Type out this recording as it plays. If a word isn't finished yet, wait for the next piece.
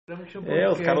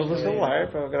Os caras usam o celular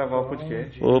pra gravar o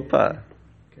podcast. Opa!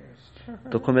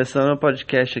 Tô começando meu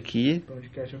podcast aqui.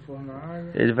 Podcast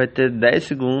Fornalha. Ele vai ter 10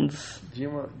 segundos.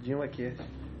 Dima aqui.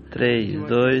 3,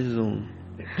 2, 1.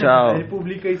 Tchau. Ele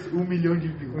publica isso, 1 milhão de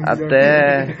views.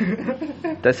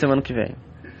 Até semana que vem.